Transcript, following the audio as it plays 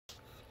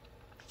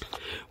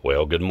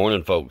Well, good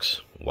morning,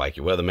 folks. Wacky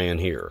Weatherman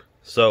here.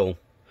 So,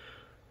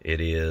 it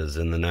is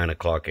in the 9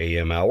 o'clock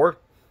a.m. hour,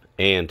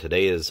 and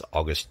today is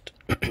August.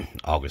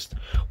 August.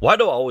 Why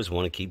do I always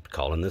want to keep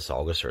calling this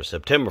August or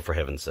September, for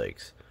heaven's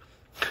sakes?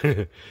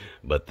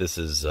 But this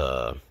is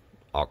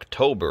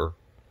October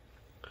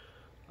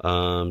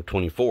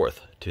 24th,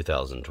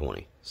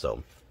 2020.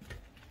 So,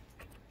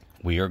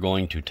 we are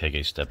going to take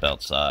a step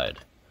outside.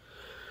 It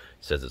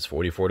says it's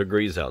 44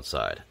 degrees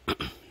outside.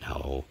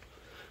 Now,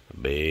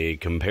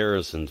 big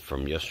comparison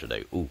from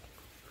yesterday. Ooh,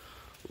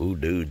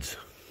 dudes.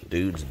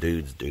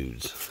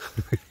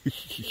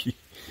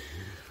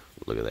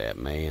 Look at that,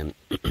 man.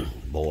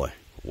 Boy,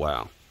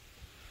 wow.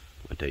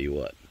 I tell you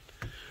what.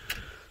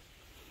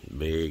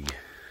 Big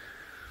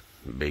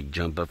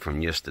jump up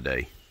from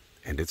yesterday.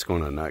 And it's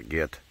going to not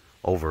get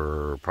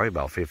over probably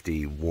about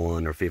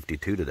 51 or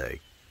 52 today.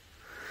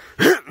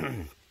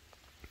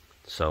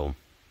 So,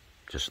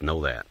 just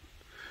know that.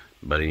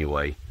 But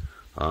anyway,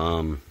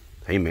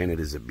 hey man, it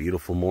is a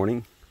beautiful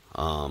morning.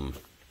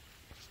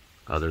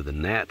 Other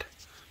than that,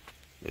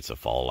 it's a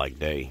fall-like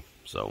day.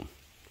 So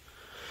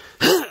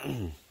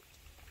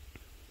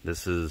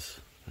this is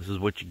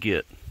what you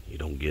get. You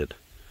don't get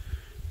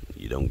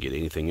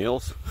anything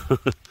else.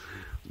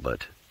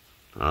 But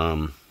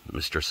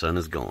Mr. Sun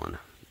is gone.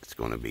 It's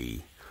going to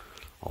be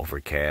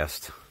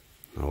overcast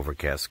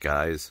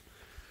skies,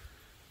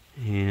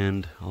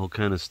 and all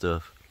kind of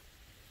stuff.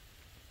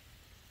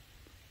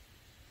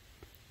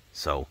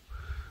 So,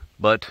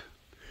 but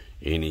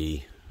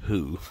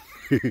anywho,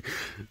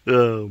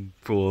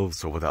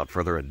 so without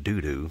further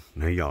ado,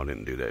 now y'all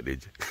didn't do that,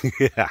 did you?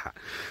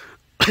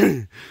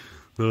 Yeah.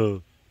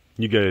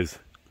 You guys,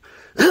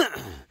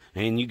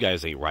 and you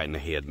guys ain't right in the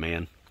head,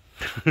 man.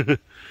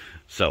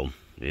 So,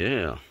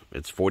 yeah,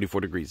 it's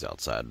 44 degrees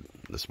outside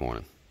this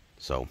morning.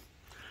 So,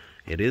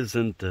 it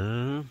isn't,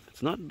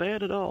 it's not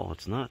bad at all.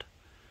 It's not,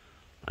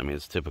 I mean,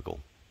 it's typical.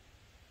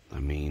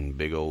 I mean,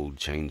 big old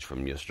change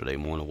from yesterday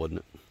morning, wasn't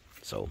it?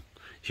 So,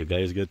 you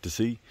guys get to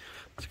see.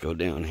 Let's go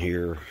down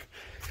here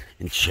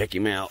and check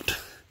him out.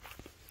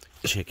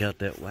 Check out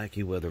that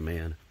wacky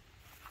weatherman.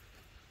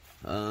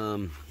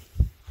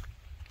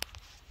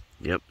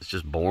 Yep, it's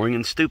just boring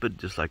and stupid,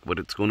 just like what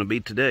it's going to be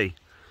today.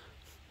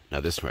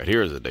 Now, this right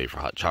here is a day for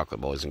hot chocolate,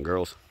 boys and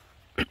girls.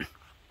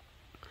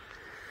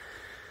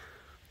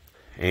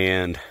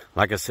 And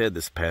like I said,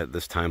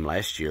 this time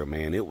last year,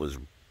 man, it was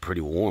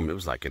pretty warm. It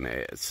was like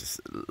it's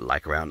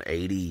like around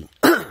 80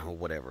 or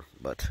whatever,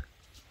 but.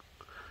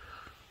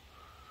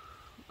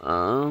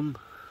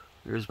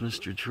 There's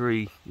Mr.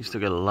 Tree. He's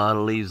still got a lot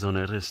of leaves on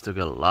it. He's still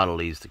got a lot of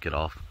leaves to get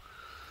off.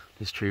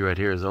 This tree right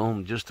here is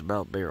just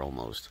about bare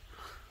almost.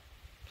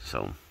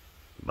 So,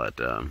 but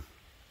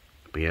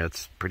yeah,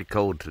 it's pretty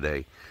cold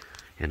today.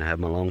 And I have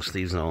my long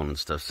sleeves on and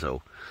stuff.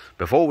 So,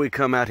 before we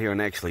come out here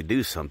and actually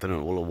do something,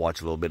 and we'll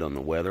watch a little bit on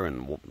the weather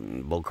and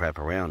bull crap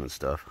around and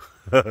stuff.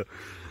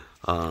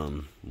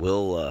 I'm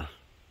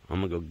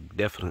gonna go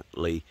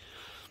definitely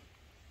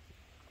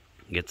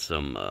get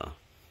some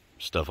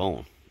stuff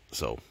on.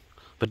 So,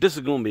 but this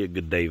is going to be a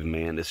good day,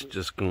 man. This is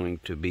just going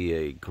to be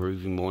a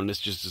groovy morning.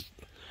 This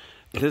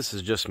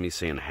is just me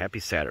saying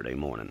happy Saturday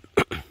morning,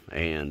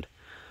 and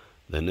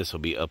then this will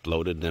be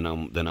uploaded.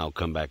 Then I'll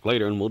come back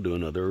later and we'll do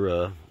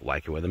another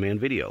Wacky Weatherman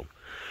video,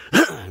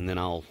 and then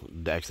I'll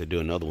actually do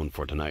another one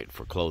for tonight,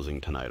 for closing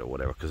tonight or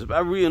whatever. Because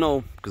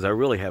I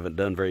really haven't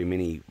done very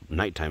many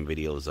nighttime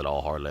videos at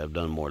all. Hardly. I've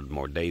done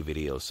more day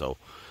videos. So.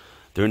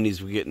 During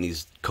we're getting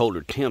these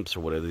colder temps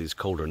or whatever, these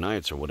colder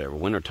nights or whatever,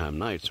 wintertime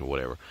nights or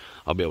whatever,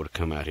 I'll be able to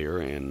come out here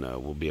and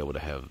we'll be able to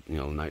have,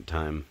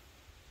 nighttime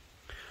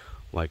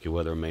Wacky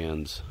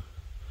Weatherman's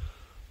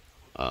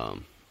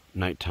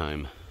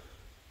nighttime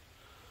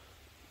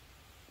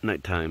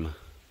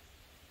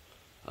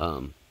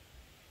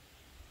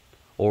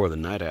or the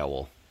night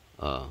owl,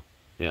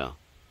 yeah.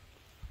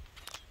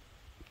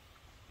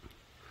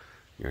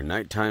 Your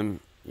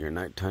nighttime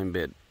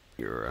bed,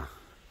 your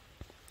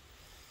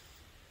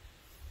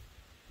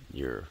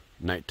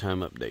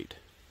nighttime update.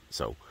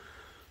 So,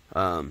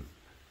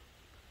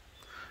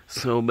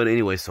 but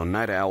anyway, so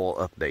night owl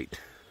update.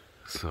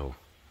 So,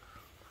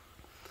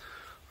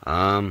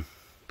 but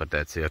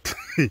that's it.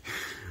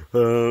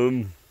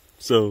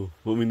 So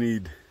what we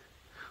need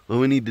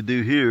to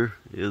do here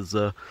is,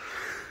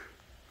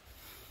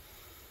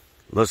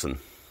 listen.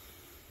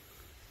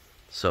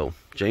 So,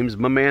 James,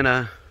 my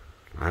man,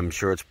 I'm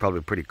sure it's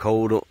probably pretty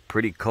cold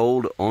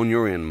on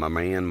your end, my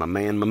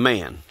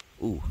man.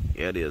 Ooh,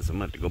 yeah, it is. I'm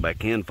going to have to go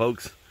back in,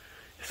 folks.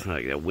 It's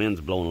like that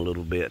wind's blowing a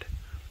little bit.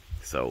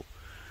 So,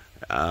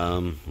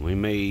 we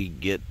may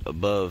get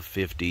above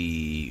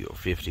 50 or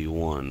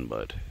 51,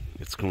 but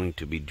it's going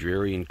to be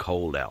dreary and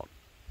cold out.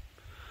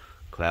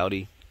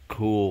 Cloudy,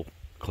 cool,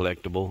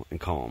 collectible, and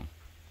calm.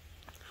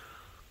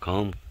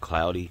 Calm,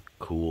 cloudy,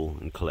 cool,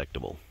 and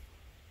collectible.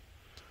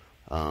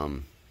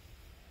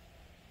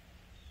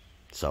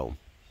 So,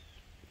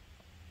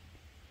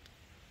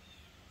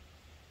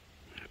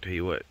 I'll tell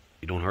you what.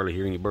 You don't hardly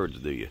hear any birds,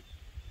 do you?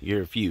 You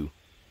hear a few.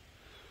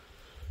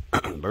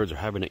 Birds are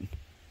hibernating.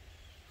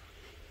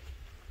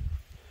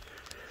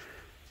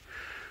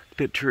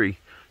 that tree.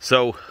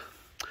 So,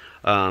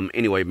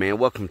 anyway, man,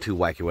 welcome to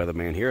Wacky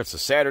Weatherman here. It's a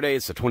Saturday.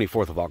 It's the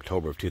 24th of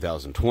October of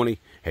 2020.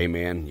 Hey,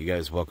 man, you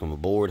guys welcome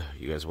aboard.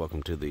 You guys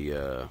welcome to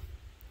the,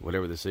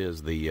 whatever this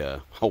is, the,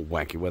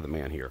 Wacky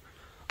Weatherman here.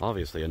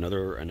 Obviously,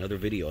 another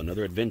video,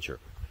 another adventure.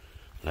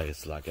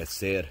 Like I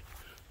said,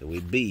 that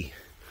we'd be.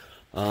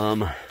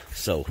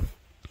 So,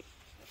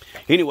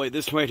 anyway,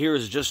 this right here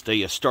is just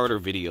a starter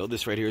video.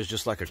 This right here is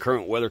just like a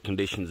current weather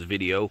conditions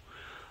video.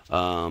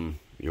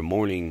 Your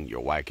morning,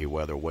 your wacky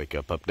weather wake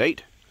up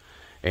update.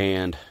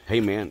 And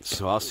hey man,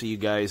 so I'll see you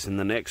guys in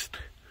the next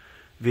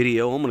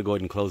video. I'm gonna go ahead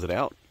and close it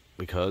out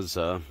because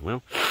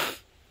well,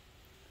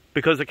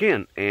 because I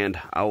can, and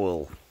I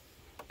will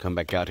come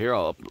back out here.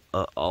 I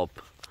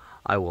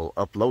will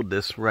upload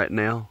this right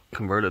now,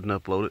 convert it and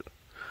upload it.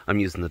 I'm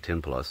using the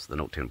 10 Plus, the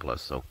Note 10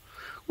 Plus, so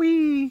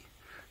wee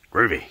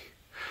groovy.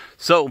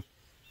 So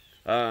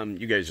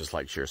you guys just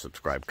like, share,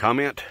 subscribe,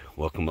 comment.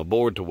 Welcome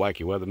aboard to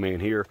Wacky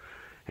Weatherman here.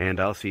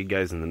 And I'll see you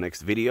guys in the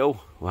next video.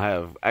 I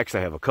have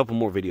a couple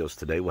more videos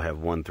today. We'll have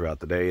one throughout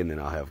the day, and then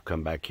I'll have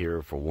come back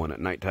here for one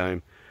at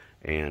nighttime.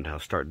 And I'll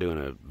start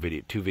doing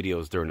two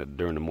videos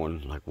during the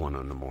morning, like one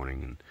in the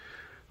morning and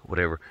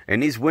whatever.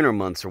 And these winter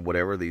months or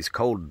whatever, these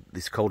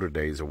colder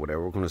days or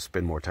whatever, we're going to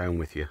spend more time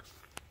with you.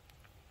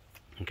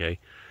 Okay,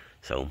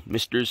 so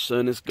Mr.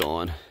 Sun is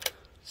gone.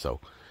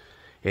 So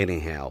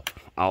anyhow,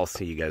 I'll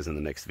see you guys in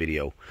the next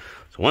video.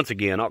 So once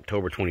again,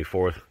 October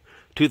 24th,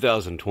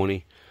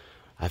 2020.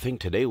 I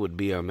think today would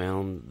be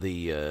around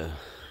the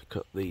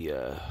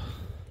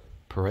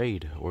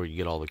parade where you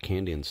get all the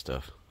candy and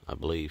stuff. I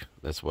believe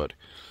that's what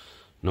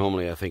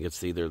normally. I think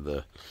it's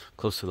either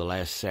close to the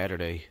last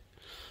Saturday,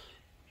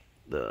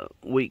 the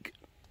week,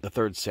 the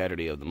third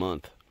Saturday of the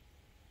month,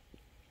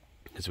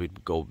 because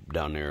we'd go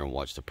down there and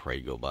watch the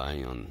parade go by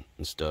and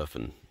stuff,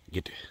 and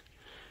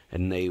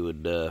they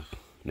would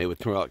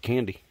throw out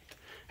candy.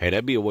 Hey,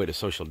 that'd be a way to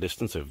social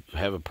distance, of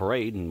have a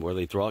parade and where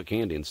they throw out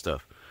candy and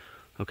stuff.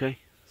 Okay,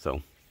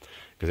 so.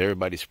 Because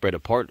everybody's spread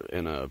apart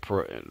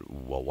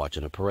while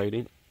watching a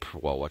parade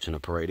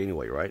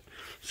anyway, right?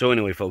 So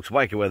anyway, folks,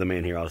 Wacky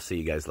Weatherman here. I'll see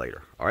you guys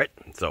later. All right.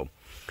 So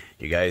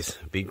you guys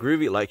be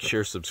groovy, like,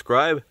 share,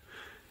 subscribe,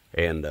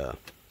 and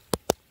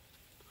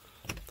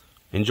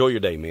enjoy your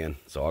day, man.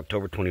 So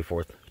October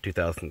 24th,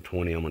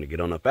 2020. I'm gonna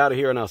get on up out of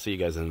here, and I'll see you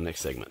guys in the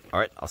next segment.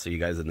 All right. I'll see you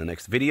guys in the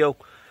next video,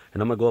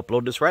 and I'm gonna go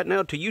upload this right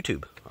now to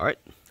YouTube. All right.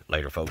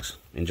 Later, folks.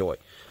 Enjoy,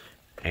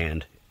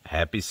 and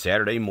happy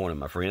Saturday morning,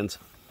 my friends.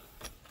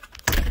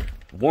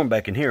 Warm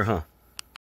back in here, huh?